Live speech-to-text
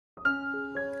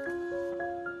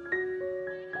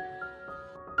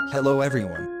Hello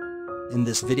everyone. In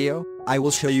this video, I will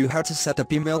show you how to set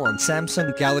up email on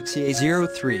Samsung Galaxy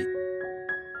A03.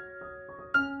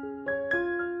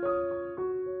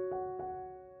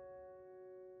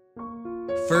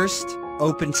 First,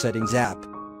 open Settings app.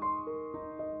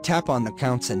 Tap on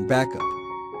Accounts and Backup.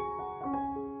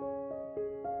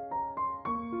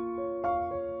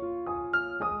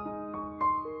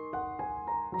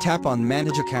 Tap on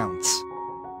Manage Accounts.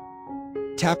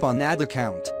 Tap on Add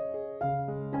Account.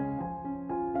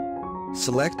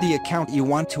 Select the account you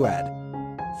want to add.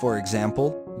 For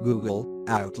example, Google,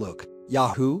 Outlook,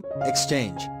 Yahoo,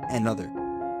 Exchange, and other.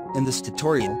 In this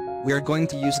tutorial, we are going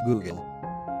to use Google.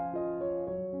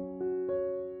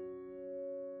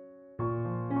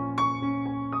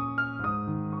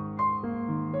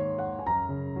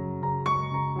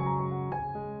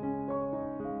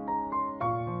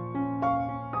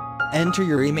 Enter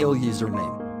your email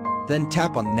username. Then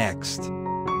tap on Next.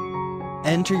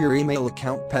 Enter your email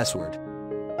account password.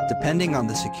 Depending on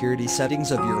the security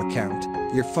settings of your account,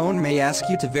 your phone may ask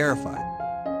you to verify.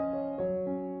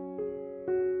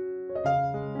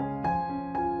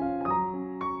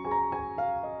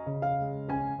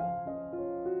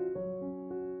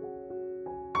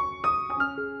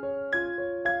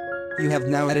 You have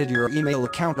now added your email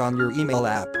account on your email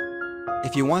app.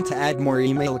 If you want to add more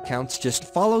email accounts,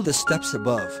 just follow the steps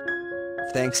above.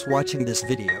 Thanks for watching this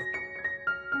video.